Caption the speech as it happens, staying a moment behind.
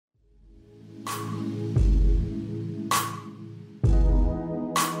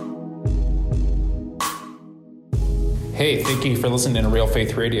Hey, thank you for listening to Real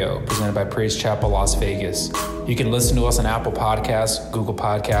Faith Radio, presented by Praise Chapel Las Vegas. You can listen to us on Apple Podcasts, Google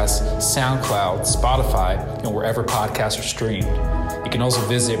Podcasts, SoundCloud, Spotify, and wherever podcasts are streamed. You can also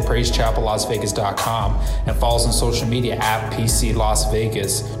visit praisechapellasvegas.com and follow us on social media at PC Las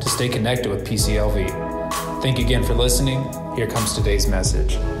Vegas to stay connected with PCLV. Thank you again for listening. Here comes today's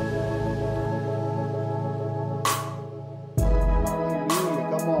message.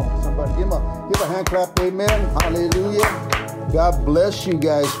 Give a hand clap, amen. Hallelujah. God bless you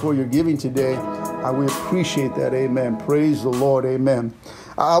guys for your giving today. We appreciate that, amen. Praise the Lord, amen.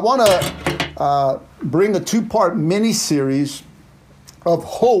 I want to bring a two-part mini-series of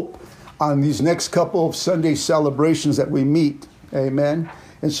hope on these next couple of Sunday celebrations that we meet, amen.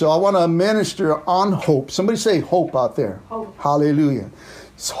 And so I want to minister on hope. Somebody say hope out there. Hope. Hallelujah.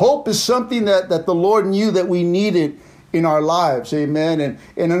 Hope is something that the Lord knew that we needed in our lives, amen, and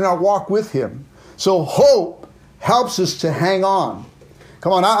in our walk with Him. So hope helps us to hang on.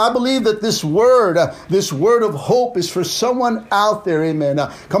 Come on, I believe that this word of hope is for someone out there, amen.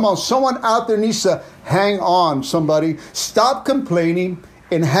 Come on, someone out there needs to hang on, somebody. Stop complaining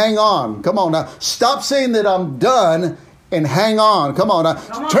and hang on. Come on, stop saying that I'm done and hang on. Come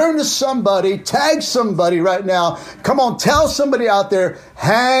on, turn to somebody, tag somebody right now. Come on, tell somebody out there,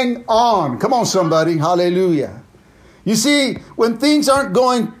 hang on. Come on, somebody, hallelujah. You see, when things aren't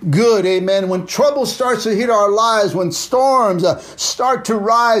going good, amen, when trouble starts to hit our lives, when storms start to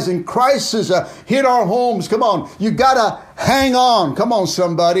rise and crises hit our homes, come on, you got to hang on. Come on,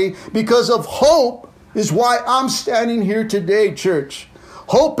 somebody, because of hope is why I'm standing here today, church.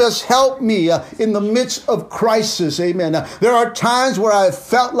 Hope has helped me in the midst of crisis, amen. There are times where I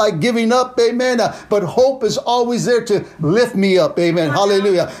felt like giving up, amen, but hope is always there to lift me up, amen,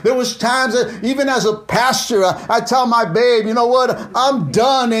 hallelujah. There was times that even as a pastor, I tell my babe, you know what, I'm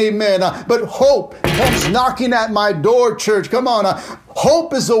done, amen, but hope comes knocking at my door, church. Come on,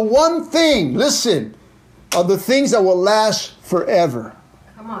 hope is the one thing, listen, of the things that will last forever.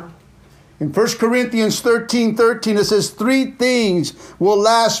 Come on. In 1 Corinthians 13:13, it says, 3 things will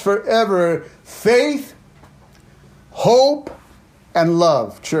last forever: faith, hope, and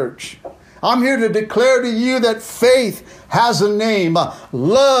love, church. I'm here to declare to you that faith has a name,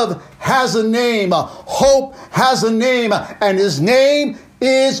 love has a name, hope has a name, and His name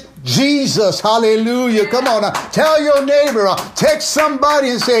is Jesus. Hallelujah. Come on, tell your neighbor, text somebody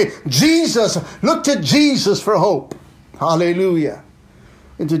and say, Jesus, look to Jesus for hope. Hallelujah.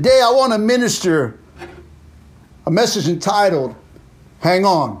 And today I want to minister a message entitled, Hang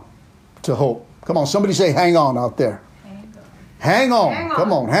On to Hope. Come on, somebody say hang on out there. Hang on. Hang on.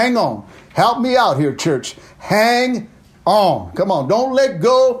 Come on, hang on. Help me out here, church. Hang on. Come on, don't let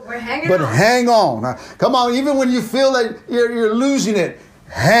go, but hang on. Come on, even when you feel that you're losing it,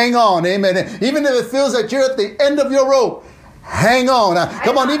 hang on, amen. Even if it feels like you're at the end of your rope, hang on.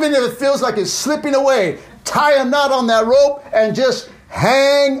 Come on, even if it feels like it's slipping away, tie a knot on that rope and just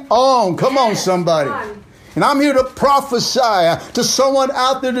hang on. Come on, somebody. And I'm here to prophesy to someone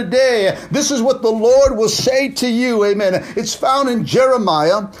out there today. This is what the Lord will say to you. Amen. It's found in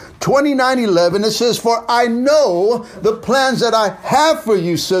Jeremiah 29:11. It says, for I know the plans that I have for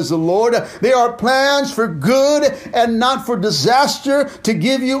you, says the Lord. They are plans for good and not for disaster, to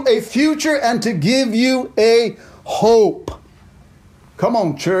give you a future and to give you a hope. Come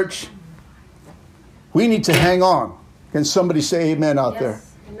on, church. We need to hang on. Can somebody say amen out there?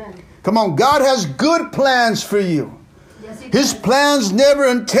 Amen. Come on, God has good plans for you. Yes, His plans are never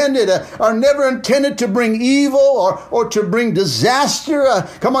intended to bring evil or to bring disaster.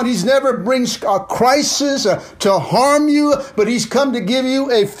 Come on, He's never brings a crisis to harm you, but He's come to give you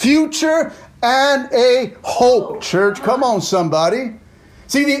a future and a hope, church. Come on, somebody.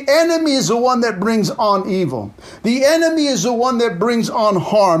 See, the enemy is the one that brings on evil. The enemy is the one that brings on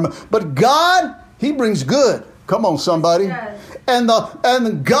harm. But God, He brings good. Come on, somebody. Yes. And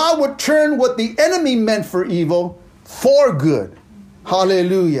God would turn what the enemy meant for evil for good.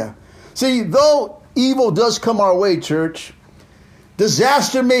 Hallelujah. See, though evil does come our way, church,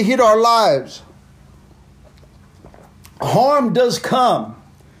 disaster may hit our lives. Harm does come.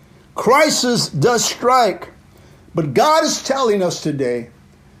 Crisis does strike. But God is telling us today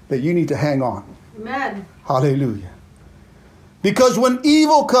that you need to hang on. Amen. Hallelujah. Because when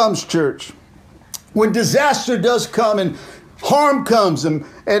evil comes, church, when disaster does come and harm comes and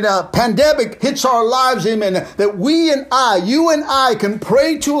a pandemic hits our lives, amen, that you and I can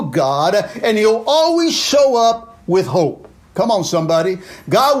pray to a God and He'll always show up with hope. Come on, somebody.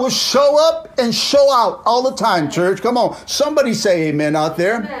 God will show up and show out all the time, church. Come on. Somebody say amen out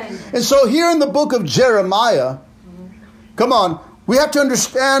there. Amen. And so here in the book of Jeremiah, come on, we have to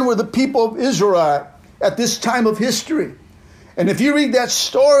understand where the people of Israel at this time of history. And if you read that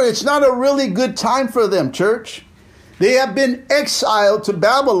story, it's not a really good time for them, church. They have been exiled to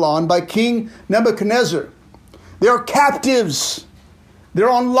Babylon by King Nebuchadnezzar. They're captives. They're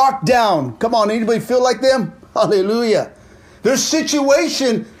on lockdown. Come on, anybody feel like them? Hallelujah. Their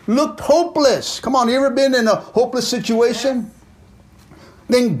situation looked hopeless. Come on, you ever been in a hopeless situation?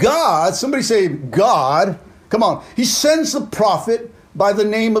 Then God, somebody say God, come on, he sends the prophet by the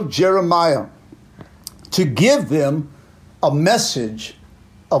name of Jeremiah to give them a message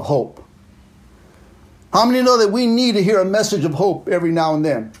of hope. How many know that we need to hear a message of hope every now and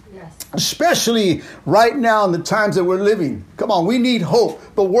then? Yes. Especially right now in the times that we're living. Come on, we need hope.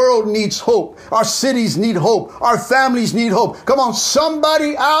 The world needs hope. Our cities need hope. Our families need hope. Come on,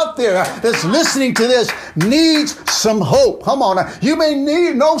 somebody out there that's listening to this needs some hope. Come on, you may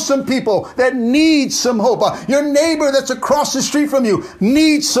know some people that need some hope. Your neighbor that's across the street from you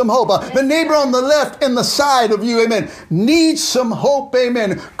needs some hope. The neighbor on the left and the side of you, amen, needs some hope,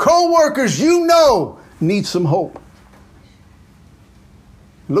 amen. Co-workers, you know, need some hope.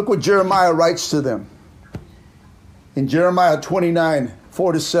 Look what Jeremiah writes to them. In Jeremiah 29,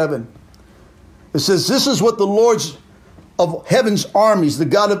 4-7. It says, this is what the Lord of heaven's armies, the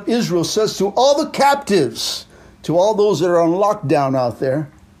God of Israel, says to all the captives, to all those that are on lockdown out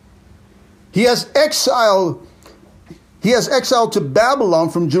there. He has exiled to Babylon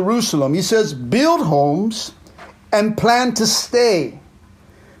from Jerusalem. He says, build homes and plan to stay.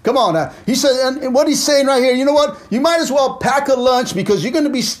 Come on. He said, and what he's saying right here, you know what? You might as well pack a lunch because you're going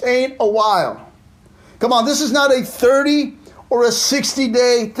to be staying a while. Come on, this is not a 30 or a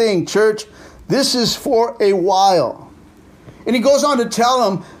 60-day thing, church. This is for a while. And he goes on to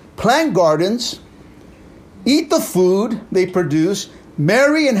tell them, plant gardens, eat the food they produce,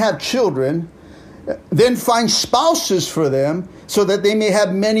 marry and have children, then find spouses for them so that they may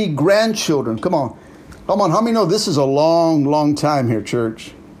have many grandchildren. Come on. How many know this is a long, long time here,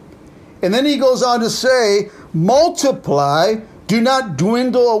 church? And then he goes on to say, multiply, do not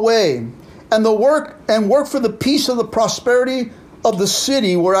dwindle away, and work for the peace of the prosperity of the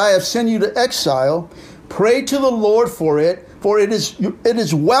city where I have sent you to exile. Pray to the Lord for it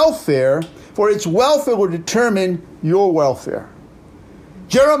is welfare, for its welfare will determine your welfare.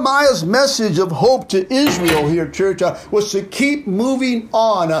 Jeremiah's message of hope to Israel here, church, was to keep moving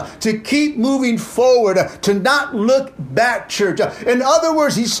on, to keep moving forward, to not look back, church. In other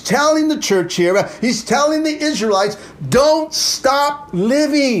words, he's telling the church here, he's telling the Israelites, don't stop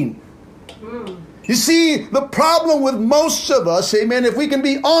living. You see, the problem with most of us, amen, if we can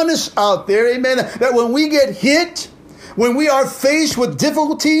be honest out there, amen, that when we get hit, when we are faced with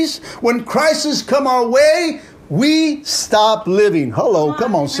difficulties, when crises come our way, we stop living. Hello,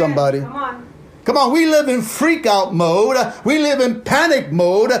 come on somebody. Come on, we live in freak out mode. We live in panic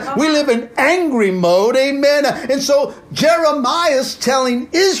mode. We live in angry mode. Amen. And so Jeremiah's telling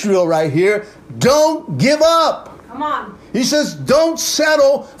Israel right here, don't give up. Come on. He says, don't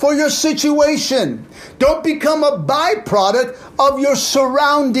settle for your situation. Don't become a byproduct of your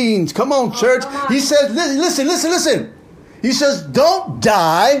surroundings. Come on, church. He says, listen. He says, don't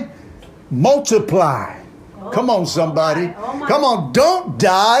die, multiply. Come on, somebody. Come on, don't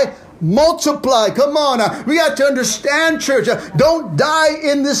die, multiply. Come on. We got to understand, church. Don't die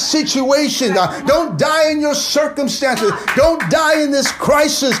in this situation. Don't die in your circumstances. Don't die in this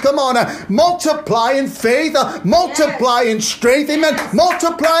crisis. Come on. Multiply in faith. Multiply in strength. Amen.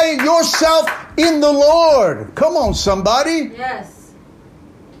 Multiply yourself in the Lord. Come on, somebody. Yes.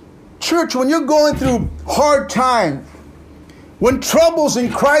 Church, when you're going through hard times, when troubles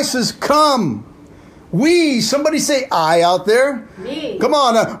and crises come, somebody say I out there. Me. Come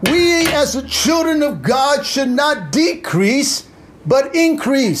on. We as the children of God should not decrease, but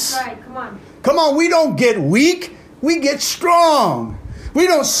increase. That's right. Come on. Come on. We don't get weak. We get strong. We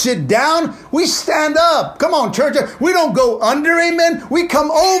don't sit down. We stand up. Come on, church. We don't go under. Amen. We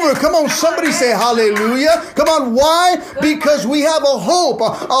come over. Come on. Somebody say hallelujah. Come on. Why? Because we have a hope. A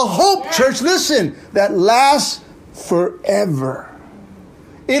hope, church, listen, that lasts forever.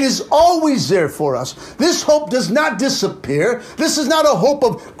 It is always there for us. This hope does not disappear. This is not a hope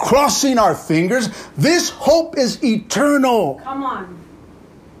of crossing our fingers. This hope is eternal. Come on.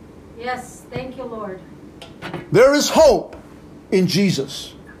 Yes, thank you, Lord. There is hope in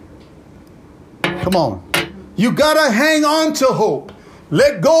Jesus. Come on. You got to hang on to hope.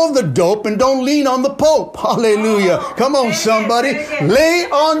 Let go of the dope and don't lean on the Pope. Hallelujah. Come on, somebody. Lay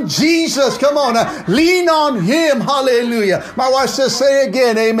on Jesus. Come on. Lean on Him. Hallelujah. My wife says, say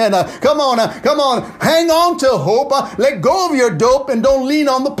again. Amen. Come on. Hang on to hope. Let go of your dope and don't lean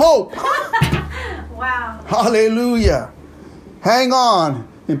on the Pope. Wow. Hallelujah. Hang on.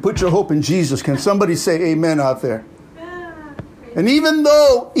 and put your hope in Jesus. Can somebody say amen out there? And even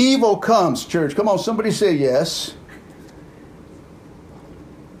though evil comes, church, come on, somebody say yes.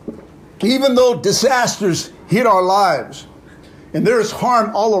 Even though disasters hit our lives, and there is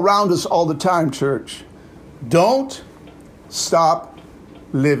harm all around us all the time, church, don't stop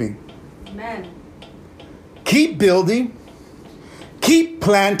living. Amen. Keep building. Keep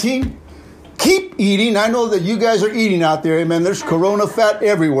planting. Keep eating. I know that you guys are eating out there. Amen. There's corona fat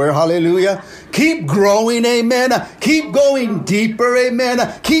everywhere. Hallelujah. Keep growing. Amen. Keep going deeper.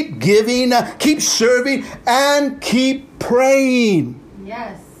 Amen. Keep giving. Keep serving. And keep praying.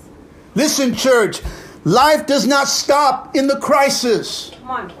 Yes. Listen, church. Life does not stop in the crisis.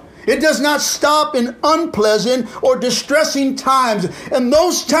 Come on. It does not stop in unpleasant or distressing times. And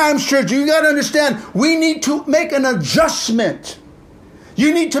those times, church, you got to understand, we need to make an adjustment.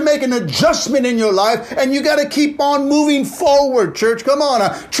 You need to make an adjustment in your life, and you got to keep on moving forward, church. Come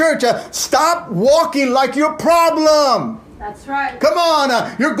on, church, stop walking like your problem. That's right. Come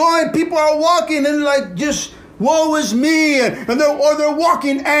on, people are walking and like just, woe is me, and they're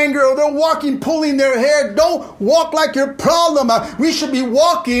walking anger, or they're walking pulling their hair. Don't walk like your problem. We should be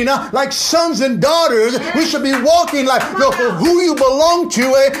walking like sons and daughters. We should be walking like who you belong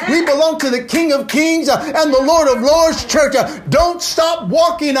to. We belong to the King of Kings and the Lord of Lords, church. Don't stop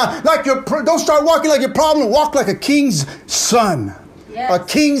walking don't start walking like your problem. Walk like a king's son, a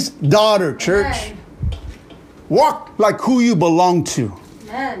king's daughter, church. Amen. Walk like who you belong to.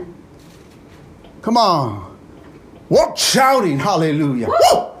 Amen. Come on. Walk shouting, hallelujah.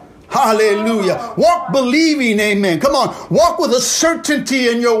 Woo! Hallelujah. Walk believing, amen. Come on. Walk with a certainty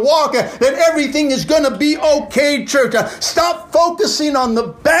in your walk that everything is going to be okay, church. Stop focusing on the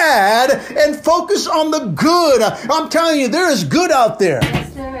bad and focus on the good. I'm telling you, there is good out there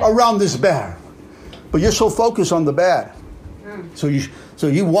around this bad. But you're so focused on the bad. So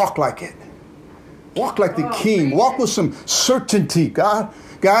you walk like it. Walk like the king. Walk with some certainty, God.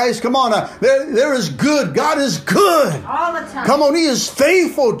 Guys, come on. There is good. God is good. All the time. Come on. He is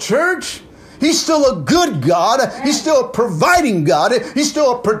faithful, church. He's still a good God. He's still a providing God. He's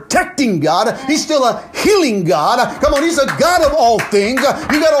still a protecting God. He's still a healing God. Come on. He's a God of all things.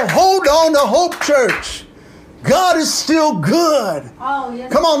 You got to hold on to hope, church. God is still good. Oh,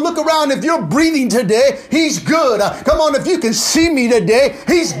 yes. Come on, look around. If you're breathing today, He's good. Come on, if you can see me today,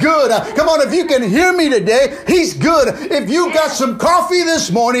 He's good. Come on, if you can hear me today, He's good. If you got some coffee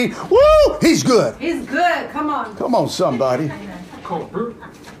this morning, woo, He's good. He's good. Come on. Come on, somebody.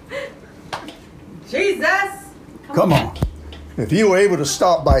 Jesus. Come on. If you were able to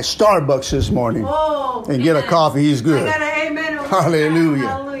stop by Starbucks this morning and get a coffee, He's good. I got an amen. Hallelujah.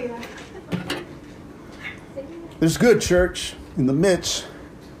 Hallelujah. There's good, church, in the midst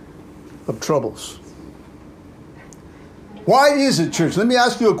of troubles. Why is it, church? Let me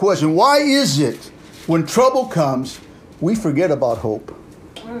ask you a question. Why is it when trouble comes, we forget about hope?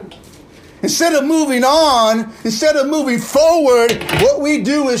 Instead of moving on, instead of moving forward, what we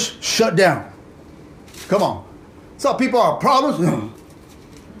do is shut down. Come on. So people are problems.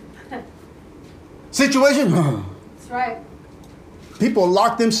 Situation. That's right. People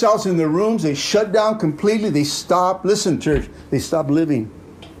lock themselves in their rooms. They shut down completely. They stop. Listen, church. They stop living.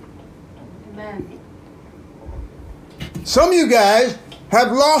 Amen. Some of you guys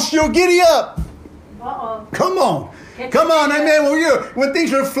have lost your giddy up. Uh-oh. Come on. Come on, amen. When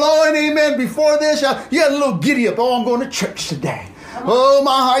things are flowing, amen, before this, you had a little giddy up. Oh, I'm going to church today. Oh,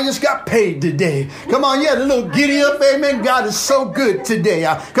 my, I just got paid today. Come on, you had a little giddy up, amen. God is so good today.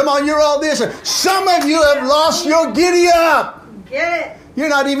 Come on, you're all this. Some of you have lost your giddy up. Get it. You're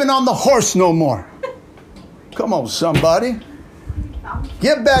not even on the horse no more. Come on, somebody.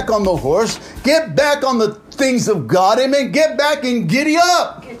 Get back on the horse. Get back on the things of God. Amen. Get back and giddy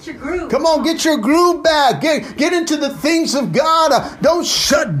up. Get your groove. Come on, get your groove back. Get into the things of God. Don't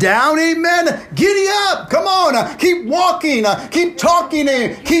shut down. Amen. Giddy up. Come on. Keep walking. Keep talking.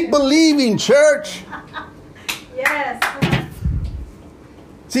 And keep believing, church. Yes.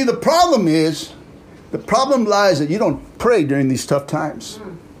 See, the problem lies that you don't pray during these tough times.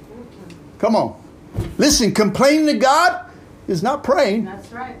 Come on. Listen, complaining to God is not praying.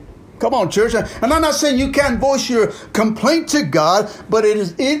 That's right. Come on, church. And I'm not saying you can't voice your complaint to God, but it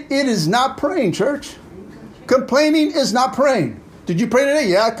is not praying, church. Complaining is not praying. Did you pray today?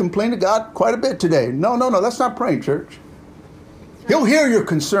 Yeah, I complained to God quite a bit today. No, that's not praying, church. He'll hear your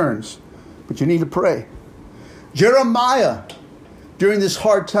concerns, but you need to pray. Jeremiah, during this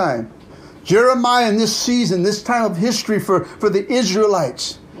hard time, Jeremiah in this season, this time of history for the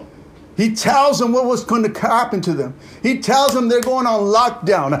Israelites, He tells them what was going to happen to them. He tells them they're going on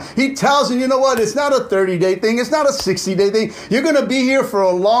lockdown. He tells them, you know what, it's not a 30-day thing. It's not a 60-day thing. You're going to be here for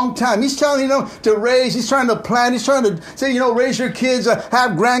a long time. He's telling to raise. He's trying to plan. He's trying to say, raise your kids,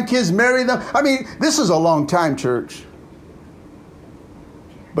 have grandkids, marry them. I mean, this is a long time, church.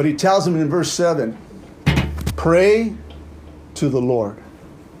 But he tells them in verse 7, pray to the Lord.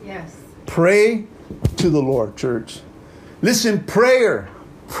 Yes. Pray to the Lord, church. Listen, prayer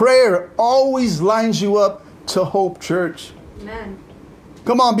always lines you up to hope, church. Amen.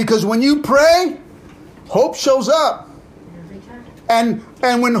 Come on, because when you pray, hope shows up. Every time.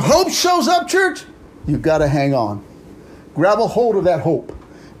 And when hope shows up, church, you've got to hang on. Grab a hold of that hope.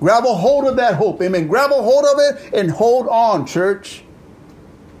 Grab a hold of that hope. Amen. Grab a hold of it and hold on, church.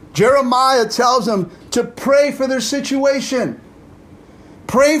 Jeremiah tells them to pray for their situation.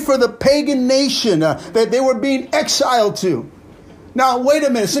 Pray for the pagan nation that they were being exiled to. Now, wait a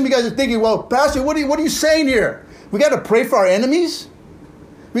minute. Some of you guys are thinking, well, Pastor, what are you saying here? We got to pray for our enemies?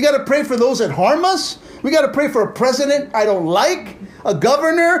 We got to pray for those that harm us? We got to pray for a president I don't like, a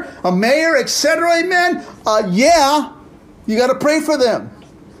governor, a mayor, etc. Amen? Yeah, you got to pray for them.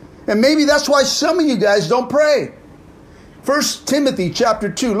 And maybe that's why some of you guys don't pray. 1 Timothy chapter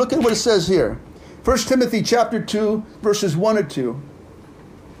 2. Look at what it says here. 1 Timothy chapter 2, verses 1 and 2.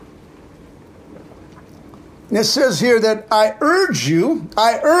 And it says here that I urge you,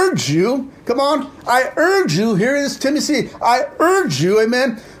 come on, I urge you, here it is Timothy, I urge you,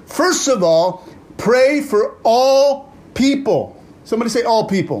 amen, first of all, pray for all people. Somebody say all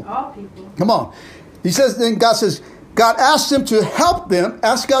people. All people. Come on. He says, then God says, God asked them to help them,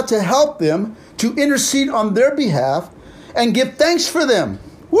 ask God to help them to intercede on their behalf and give thanks for them.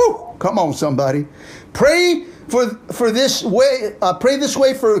 Woo! Come on, somebody. Pray for this way, pray this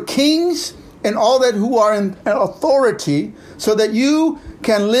way for kings and all that who are in authority, so that you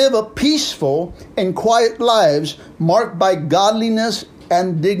can live a peaceful and quiet lives marked by godliness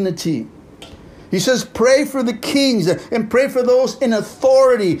and dignity. He says, pray for the kings and pray for those in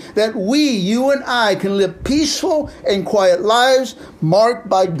authority, that we, you and I, can live peaceful and quiet lives marked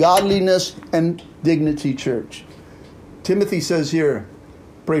by godliness and dignity, church. Timothy says here,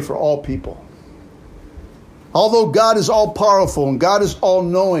 pray for all people. Although God is all-powerful and God is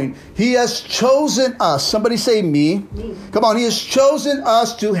all-knowing, He has chosen us. Somebody say me. Come on, He has chosen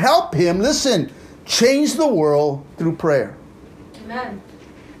us to help Him, listen, change the world through prayer. Amen.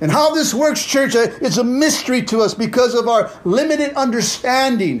 And how this works, church, it's a mystery to us because of our limited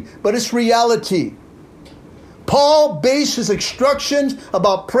understanding, but it's reality. Paul based his instructions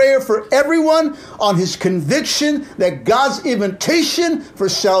about prayer for everyone on his conviction that God's invitation for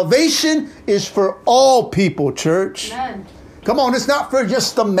salvation is for all people, church. Amen. Come on, it's not for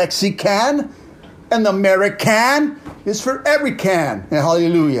just the Mexican and the American. It's for every can.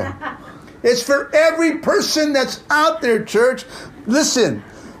 Hallelujah. It's for every person that's out there, church. Listen,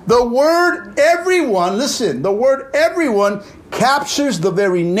 the word everyone, listen, the word everyone captures the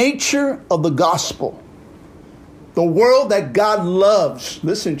very nature of the gospel. The world that God loves,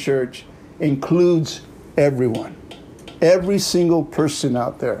 listen, church, includes everyone. Every single person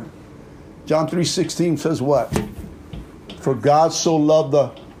out there. John 3:16 says what? For God so loved the,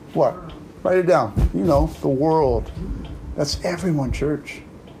 what? Write it down. The world. That's everyone, church.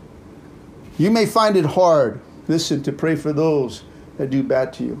 You may find it hard, listen, to pray for those that do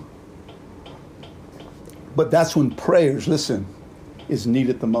bad to you. But that's when prayers, listen, is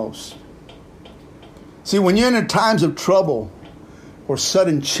needed the most. See, when you're in times of trouble or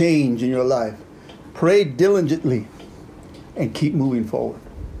sudden change in your life, pray diligently and keep moving forward.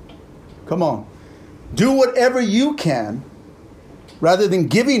 Come on. Do whatever you can rather than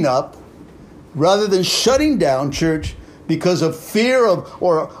giving up, rather than shutting down, church, because of fear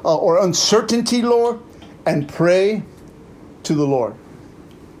or uncertainty, Lord, and pray to the Lord.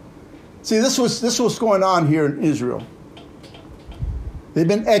 See, this was going on here in Israel. They've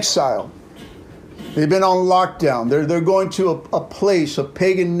been exiled. They've been on lockdown. They're going to a place, a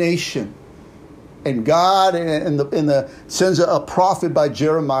pagan nation. And God sends a prophet by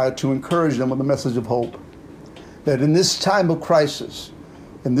Jeremiah to encourage them with a message of hope. That in this time of crisis,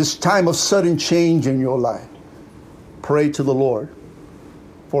 in this time of sudden change in your life, pray to the Lord.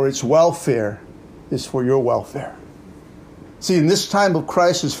 For its welfare is for your welfare. See, in this time of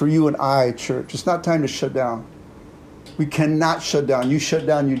crisis for you and I, church, it's not time to shut down. We cannot shut down. You shut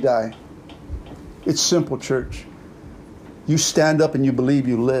down, you die. It's simple, church. You stand up and you believe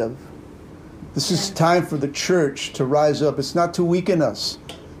you live. This is time for the church to rise up. It's not to weaken us.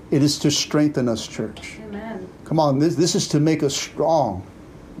 It is to strengthen us, church. Amen. Come on, this is to make us strong.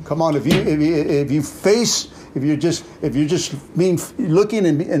 Come on, if you face if you're just looking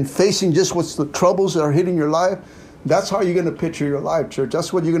and facing just what's the troubles that are hitting your life, that's how you're going to picture your life, church.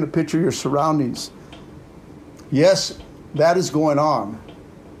 That's what you're going to picture your surroundings. Yes, that is going on,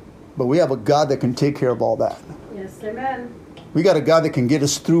 but we have a God that can take care of all that. Yes, amen. We got a God that can get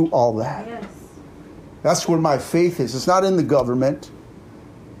us through all that. Yes. That's where my faith is. It's not in the government.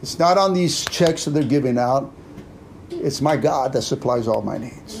 It's not on these checks that they're giving out. It's my God that supplies all my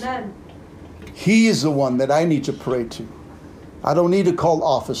needs. Amen. He is the one that I need to pray to. I don't need to call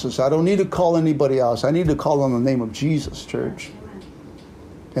officers. I don't need to call anybody else. I need to call on the name of Jesus, church. Amen.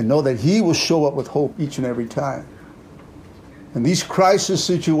 And know that He will show up with hope each and every time. In these crisis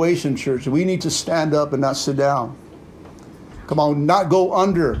situations, church, we need to stand up and not sit down. Come on, not go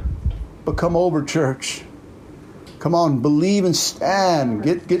under, but come over, church. Come on, believe and stand.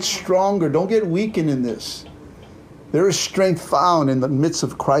 Get stronger. Don't get weakened in this. There is strength found in the midst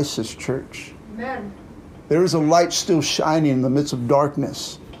of crisis, church. Amen. There is a light still shining in the midst of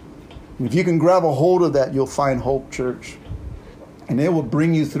darkness. And if you can grab a hold of that, you'll find hope, church. And it will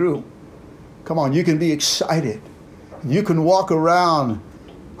bring you through. Come on, you can be excited. You can walk around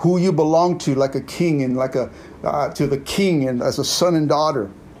who you belong to like a king and like to the king and as a son and daughter.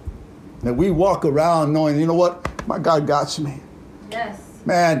 That we walk around knowing, you know what? My God got me. Yes.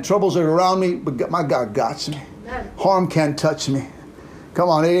 Man, troubles are around me, but my God got me. Amen. Harm can't touch me. Come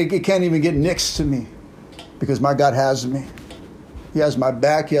on, it can't even get next to me because my God has me. He has my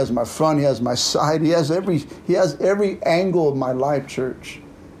back. He has my front. He has my side. He has every angle of my life, church.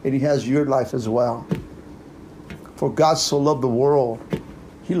 And He has your life as well. For God so loved the world.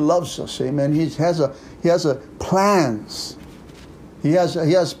 He loves us, amen. He has plans. He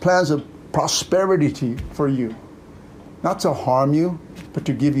has plans of prosperity for you. Not to harm you, but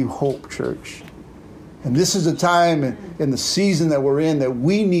to give you hope, church. And this is a time in the season that we're in that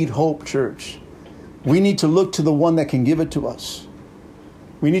we need hope, church. We need to look to the one that can give it to us.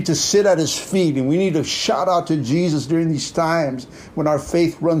 We need to sit at His feet and we need to shout out to Jesus during these times when our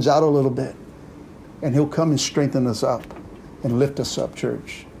faith runs out a little bit. And He'll come and strengthen us up and lift us up,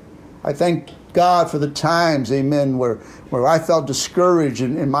 church. I thank God for the times, amen, where I felt discouraged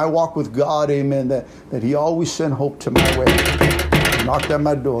in my walk with God, amen, that He always sent hope to my way, knocked at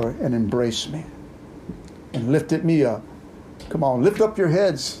my door and embraced me and lifted me up. Come on, lift up your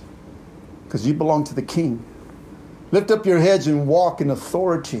heads because you belong to the King. Lift up your heads and walk in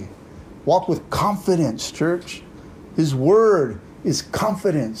authority. Walk with confidence, church. His word is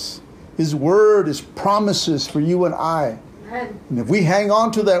confidence. His word is promises for you and I. Amen. And if we hang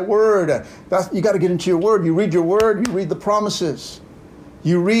on to that word, you got to get into your word. You read your word, you read the promises.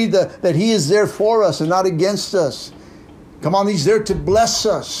 You read that He is there for us and not against us. Come on, He's there to bless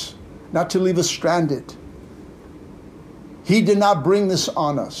us, not to leave us stranded. He did not bring this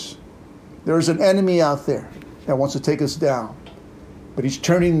on us. There is an enemy out there that wants to take us down. But He's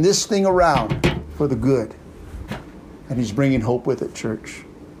turning this thing around for the good. And He's bringing hope with it, church.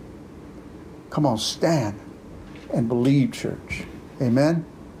 Come on, stand and believe, church. Amen?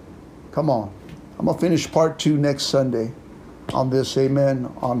 Come on. I'm going to finish part 2 next Sunday on this,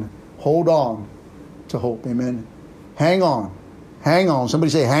 amen, on hold on to hope, amen. Hang on. Hang on.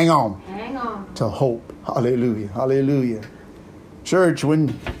 Somebody say hang on. Hang on. To hope. Hallelujah. Hallelujah. Church,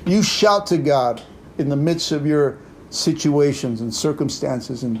 when you shout to God in the midst of your situations and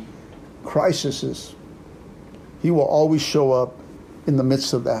circumstances and crises, He will always show up in the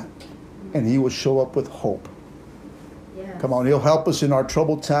midst of that. And He will show up with hope. Yes. Come on, He'll help us in our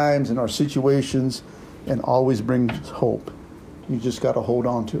troubled times and our situations and always brings hope. You just got to hold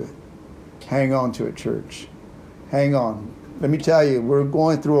on to it. Hang on to it, church. Hang on. Let me tell you, we're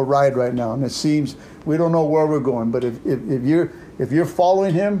going through a ride right now, and it seems we don't know where we're going. But if you're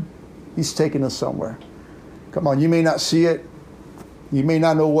following Him, He's taking us somewhere. Come on, you may not see it. You may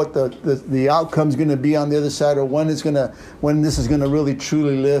not know what the outcome's going to be on the other side, or when this is going to really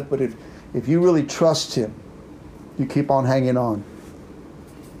truly lift. But if you really trust Him, you keep on hanging on.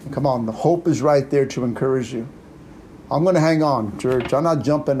 And come on, the hope is right there to encourage you. I'm going to hang on, church. I'm not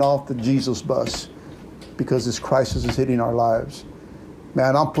jumping off the Jesus bus because this crisis is hitting our lives.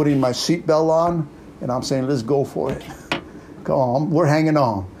 Man, I'm putting my seatbelt on and I'm saying, let's go for it. Come on, we're hanging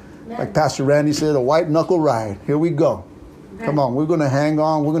on. Amen. Like Pastor Randy said, a white knuckle ride. Here we go. Amen. Come on, we're going to hang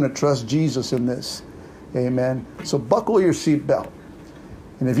on. We're going to trust Jesus in this. Amen. So buckle your seatbelt.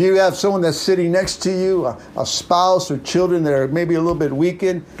 And if you have someone that's sitting next to you, a spouse or children that are maybe a little bit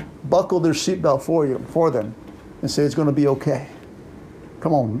weakened, buckle their seatbelt for them and say it's going to be okay.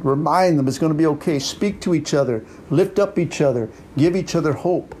 Come on, remind them it's going to be okay. Speak to each other, lift up each other, give each other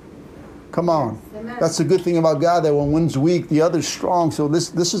hope. Come on. Yes, that's the good thing about God, that when one's weak, the other's strong. So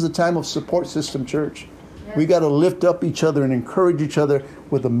this is a time of support system, church. We got to lift up each other and encourage each other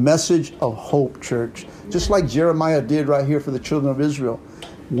with a message of hope, church. Just like Jeremiah did right here for the children of Israel.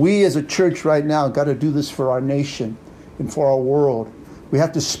 We as a church right now got to do this for our nation and for our world. We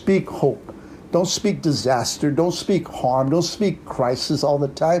have to speak hope. Don't speak disaster. Don't speak harm. Don't speak crisis all the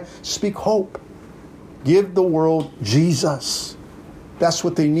time. Speak hope. Give the world Jesus. That's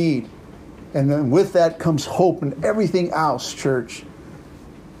what they need. And then with that comes hope and everything else, church.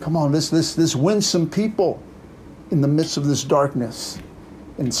 Come on, let's win some people in the midst of this darkness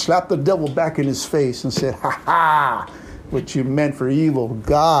and slap the devil back in his face and say, ha ha, what you meant for evil,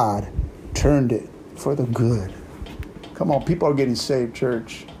 God turned it for the good. Come on, people are getting saved,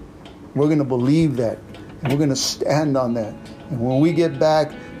 church. We're going to believe that, and we're going to stand on that. And when we get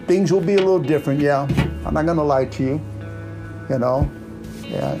back, things will be a little different, yeah. I'm not going to lie to you, you know.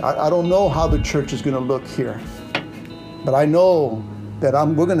 Yeah, I don't know how the church is going to look here, but I know that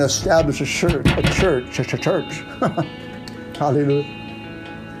we're going to establish a church. Hallelujah.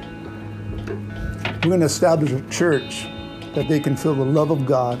 We're going to establish a church that they can feel the love of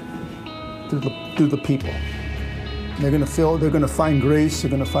God through the people. And they're going to find grace, they're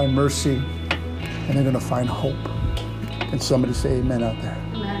going to find mercy, and they're going to find hope. Can somebody say amen out there?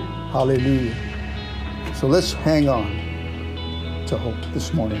 Amen. Hallelujah. So let's hang on to hope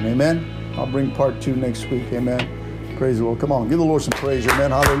this morning. Amen. I'll bring part 2 next week. Amen. Praise the Lord. Come on, give the Lord some praise.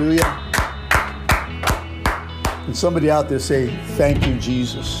 Amen. Hallelujah. Can somebody out there say, thank you,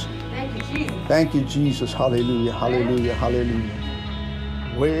 Jesus. Thank you, Jesus. Thank you, Jesus. Hallelujah. Hallelujah. Hallelujah.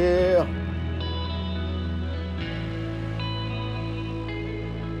 Well,